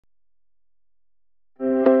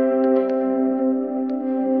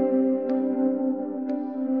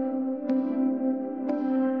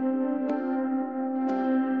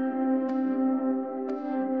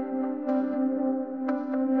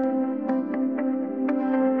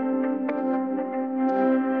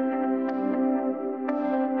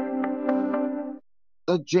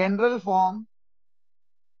The general form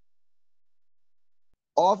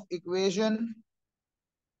of equation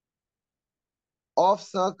of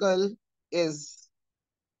circle is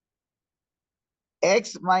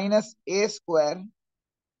x minus a square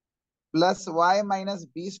plus y minus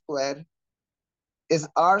b square is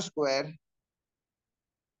r square,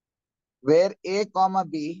 where a comma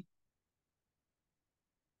b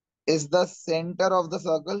is the center of the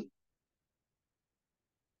circle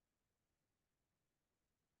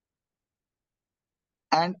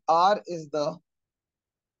and r is the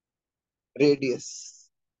radius.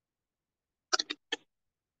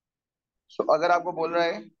 So अगर आपको बोल रहा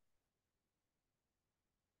है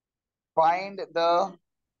find the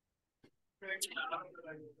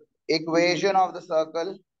equation of the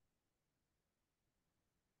circle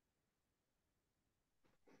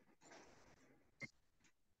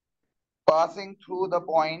passing through the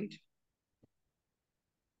point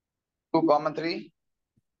 2, 3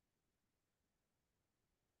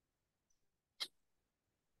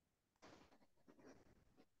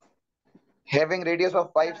 having radius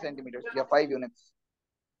of 5 centimeters या 5 units.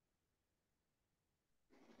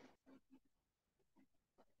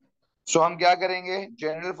 So हम क्या करेंगे?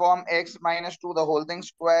 General form x minus 2 the whole thing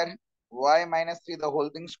square, y minus 3 the whole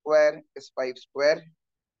thing square is 5 square.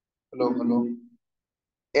 Hello.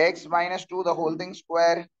 X minus 2 the whole thing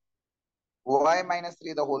square, y minus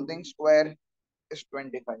 3 the whole thing square is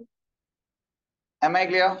 25. Am I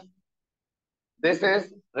clear? This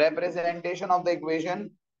is representation of the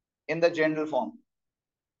equation in the general form.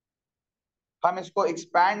 हम इसको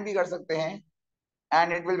expand भी कर सकते हैं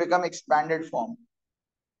and it will become expanded form.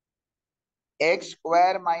 X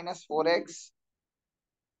square minus 4x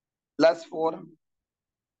plus 4,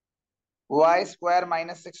 y square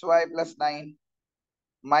minus 6y plus 9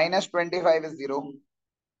 minus 25 is 0.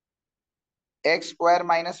 X square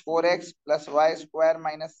minus 4x plus y square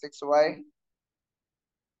minus 6y.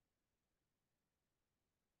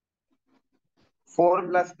 4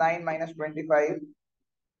 plus 9 minus 25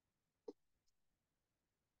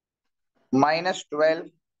 minus 12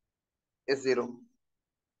 is 0.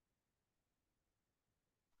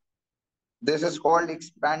 This is called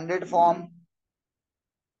expanded form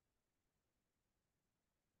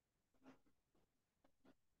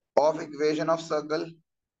of equation of circle.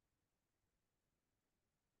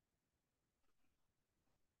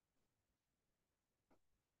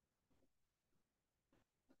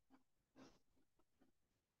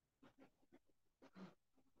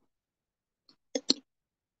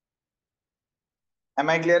 Am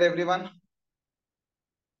I clear, everyone?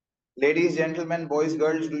 Ladies, gentlemen, boys,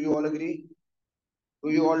 girls, do you all agree? Do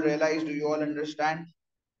you all realize? Do you all understand?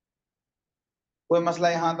 कोई मसला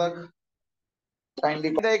यहाँ तक? Kindly.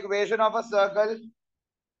 The equation of a circle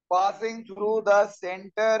passing through the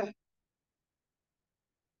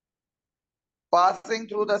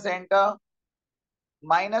center,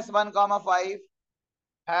 minus 1 comma 5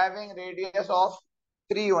 having radius of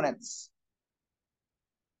 3 units.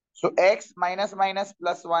 So x minus minus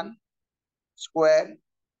plus 1 square,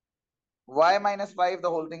 y minus 5 the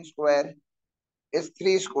whole thing square is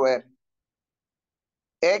 3 square.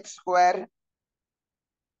 X square,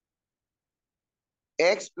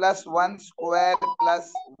 x plus 1 square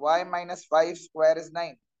plus y minus 5 square is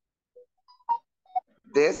 9.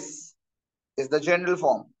 This is the general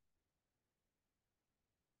form.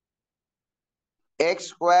 X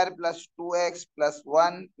square plus 2x plus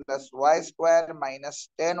 1 plus y square minus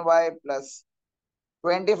 10y plus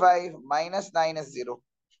 25 minus 9 is 0.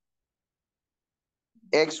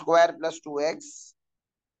 X square plus 2x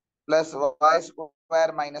plus y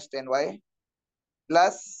square minus 10y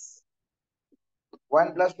plus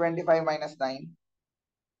 1 plus 25 minus 9,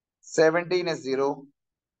 17 is 0,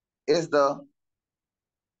 is the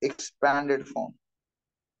expanded form.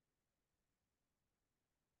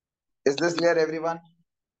 Is this clear, everyone?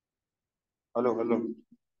 Hello.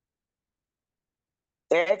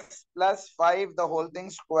 X plus 5 the whole thing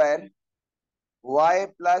square, y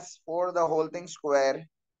plus 4 the whole thing square,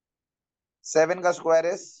 7 का square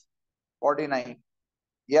is 49.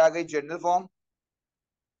 ये आ गई general form.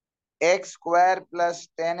 X square plus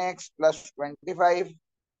 10x plus 25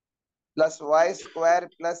 plus y square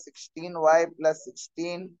plus 16y plus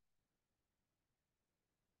 16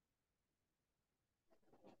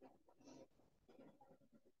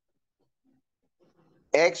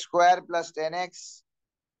 x square plus 10x,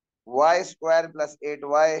 y square plus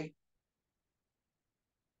 8y,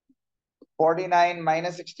 49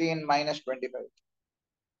 minus 16 minus 25.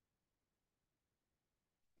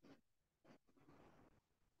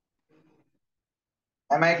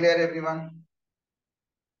 Am I clear, everyone?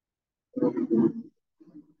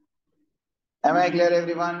 Am I clear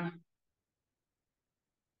everyone?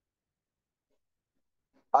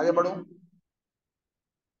 आगे बढ़ूं?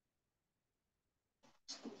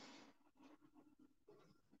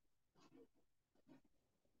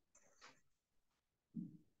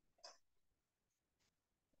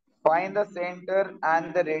 Find the center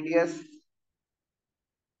and the radius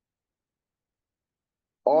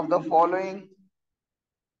of the following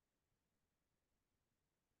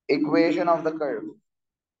equation of the curve.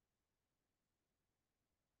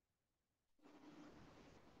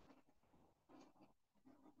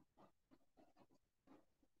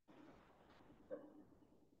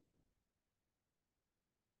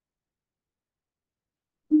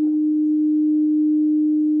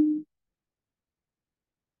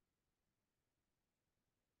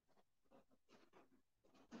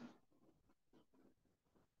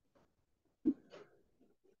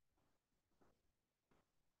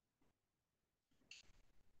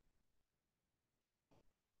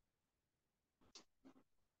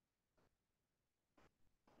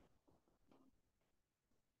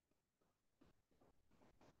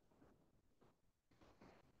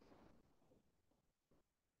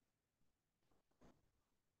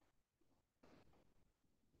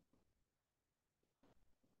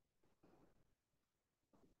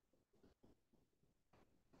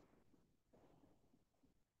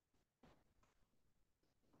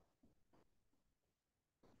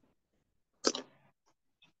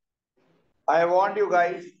 I want you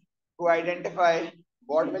guys to identify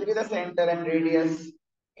what will be the center and radius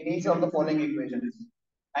in each of the following equations.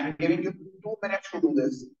 I'm giving you 2 minutes to do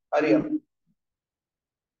this. Hurry up.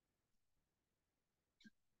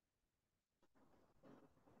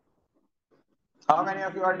 How many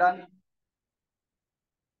of you are done?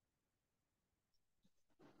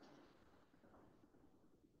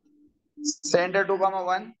 Center 2 comma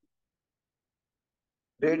 1,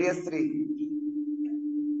 radius 3.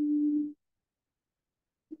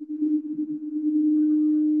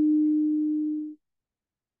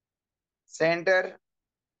 Center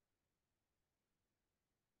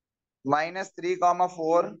minus 3 comma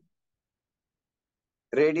 4,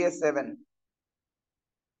 radius 7.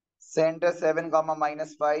 Center 7 comma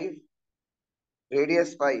minus 5,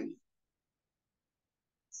 radius 5.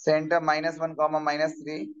 Center minus 1 comma minus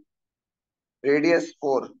 3, radius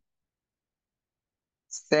 4.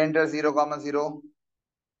 Center 0 comma 0,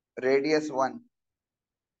 radius 1.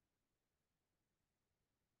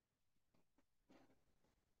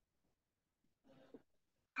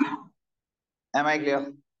 Am I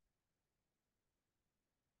clear?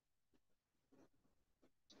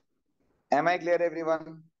 Am I clear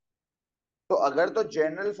everyone? तो अगर तो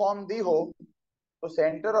general form दी हो तो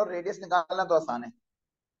centre और radius निकालना तो आसान है.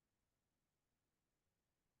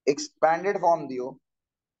 एक्सपैंडेड फॉर्म दी हो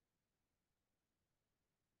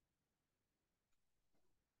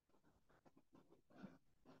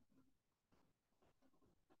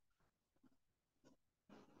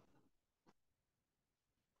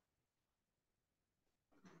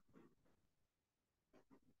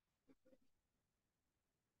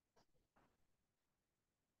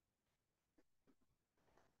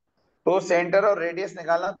तो सेंटर और रेडियस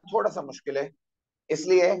निकालना थोड़ा सा मुश्किल है,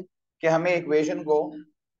 इसलिए कि हमें इक्वेशन को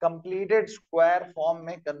कंप्लीटेड स्क्वायर फॉर्म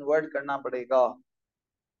में कन्वर्ट करना पड़ेगा.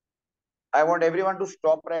 I want everyone to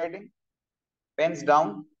stop writing, pens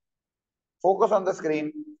down, focus on the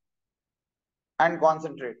screen and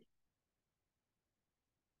concentrate.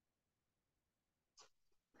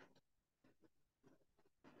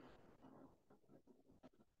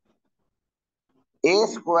 A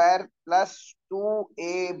square plus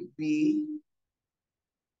 2ab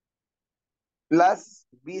plus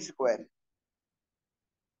B square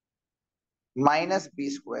minus B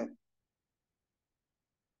square,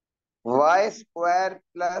 Y square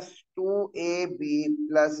plus 2ab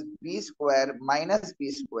plus B square minus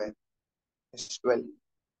B square 12.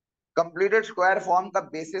 Completed square form का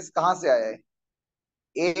basis कहां से आया है?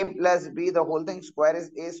 ए plus be the whole thing square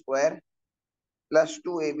is a square plus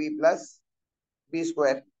 2ab plus B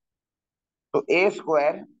square. तो ए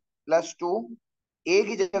square plus 2, ए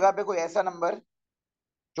की जगह पे कोई ऐसा नंबर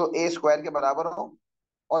जो ए स्क्वायर के बराबर हो,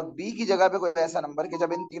 और बी की जगह पे कोई ऐसा नंबर कि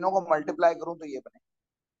जब इन तीनों को मल्टीप्लाई करूं तो ये बने.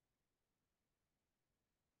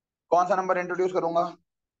 कौन सा नंबर इंट्रोड्यूस करूंगा?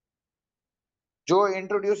 जो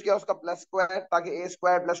इंट्रोड्यूस किया उसका प्लस स्क्वायर, ताकि ए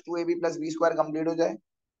square plus 2ab plus B square complete हो जाए.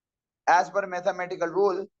 As per mathematical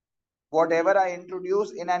rule, what ever I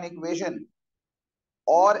introduce in an equation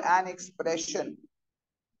और an expression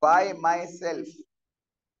by my self,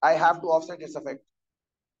 I have to offset its effect.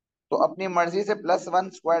 तो अपनी मर्जी से +1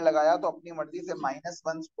 square लगाया तो अपनी मर्जी से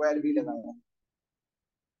 -1 स्क्वायर भी लगाया,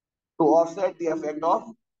 to offset the effect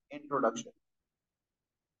of introduction.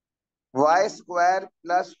 Y square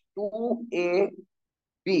plus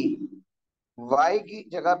 2ab, Y की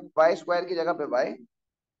जगह, वाई स्क्वायर की जगह पे वाई,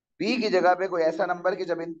 बी की जगह पे कोई ऐसा नंबर कि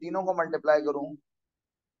जब इन तीनों को मल्टीप्लाई करूं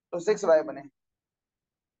तो 6y बने।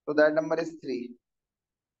 तो दैट नंबर इज 3।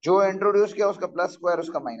 जो इंट्रोड्यूस किया उसका प्लस स्क्वायर,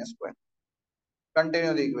 उसका minus square.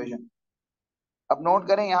 Continue the equation. अब नोट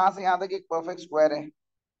करें यहां से यहां तक एक परफेक्ट स्क्वायर है।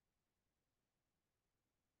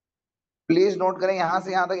 प्लीज नोट करें यहां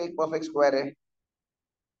से यहां तक एक परफेक्ट स्क्वायर है।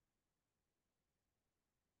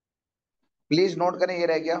 प्लीज नोट करें ये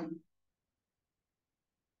रह गया।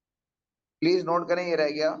 प्लीज नोट करें ये रह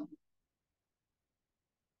गया।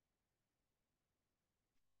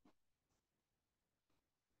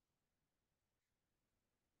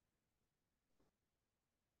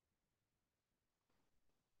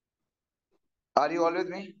 Are you all with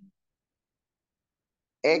me?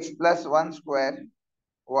 X plus one square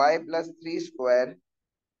Y plus three square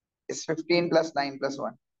is 15 plus 9 plus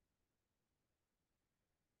 1।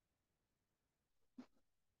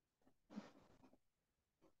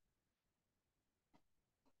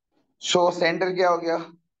 So centre क्या हो गया?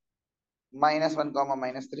 -1,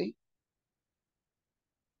 -3,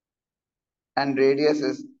 and radius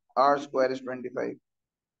is r square is 25।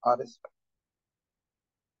 r is 5।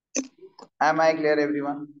 M I clear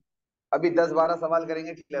everyone? अभी 10-12 सवाल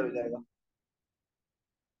करेंगे, क्लियर हो जाएगा।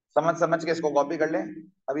 समझ समझ के इसको कॉपी कर लें।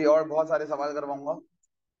 अभी और बहुत सारे सवाल करवाऊंगा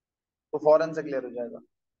तो फौरन से क्लियर हो जाएगा।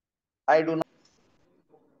 I do not.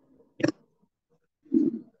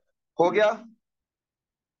 हो गया?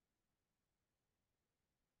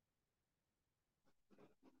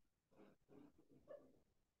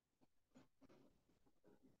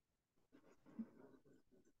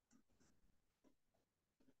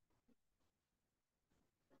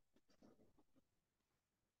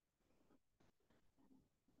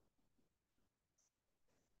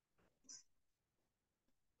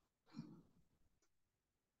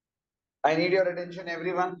 I need your attention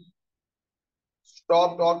everyone.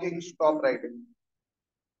 Stop talking, stop writing.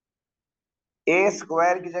 A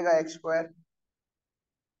square की जगह एक्स स्क्वायर,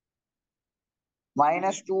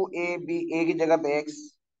 -2ab, ए की जगह पे x,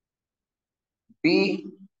 B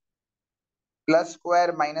plus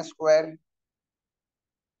square minus square,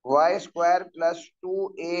 Y square plus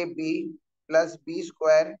 2ab plus B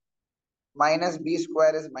square minus B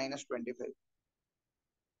square is -25।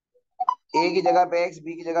 ए की जगह पे x,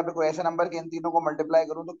 B की जगह पे कोई ऐसा नंबर कि इन तीनों को मल्टीप्लाई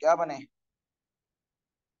करूं तो क्या बने?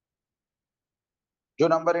 जो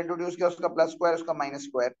नंबर इंट्रोड्यूस किया उसका प्लस स्क्वायर, उसका minus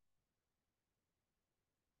square.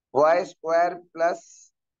 Y square plus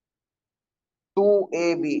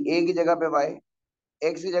 2ab, ए की जगह पे वाई,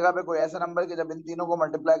 एक्स की जगह पे कोई ऐसा नंबर कि जब इन तीनों को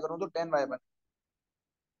मल्टीप्लाई करूं तो 10y बने।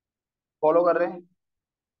 फॉलो कर रहे हैं?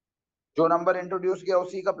 जो नंबर इंट्रोड्यूस किया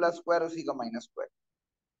उसी का प्लस स्क्वायर, उसी का माइनस स्क्वायर।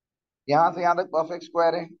 यहां से यहां तक परफेक्ट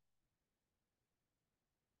स्क्वायर है।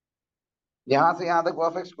 यहां से यहां तक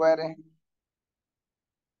परफेक्ट स्क्वायर है।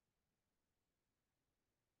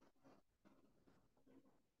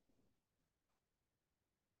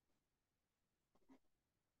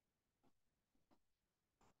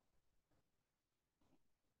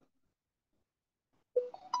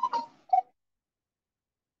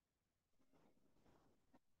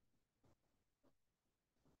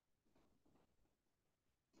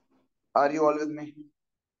 Are you all with me?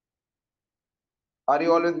 Are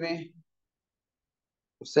you all with me?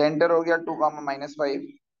 Centre हो गया 2, -5,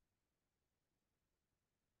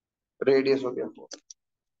 रेडियस हो गया 4,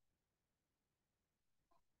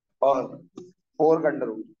 और 4 का under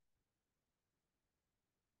root.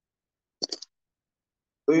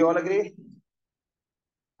 Do you all agree?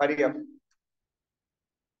 Hurry up.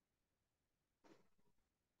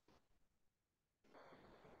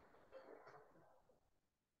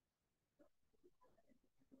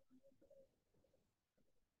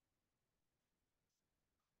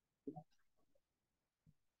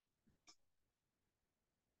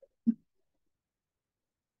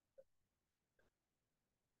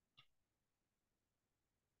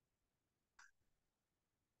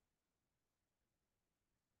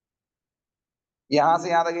 यहां से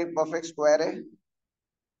यहां तक एक परफेक्ट स्क्वायर है।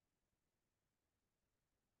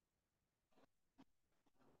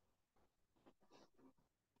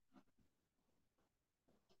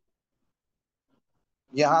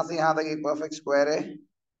 यहां से यहां तक एक परफेक्ट स्क्वायर है।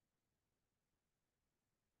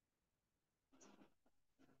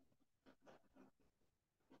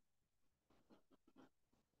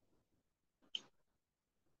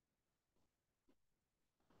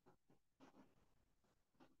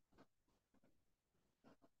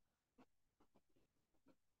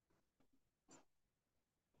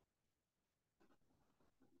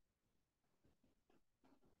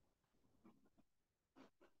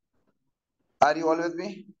 Are you all with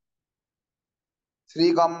me?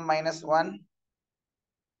 3 comma minus 1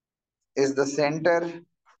 is the center,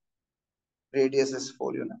 radius is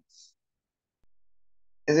 4 units.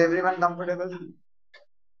 Is everyone comfortable?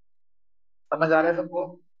 समझ आ रहा है सबको?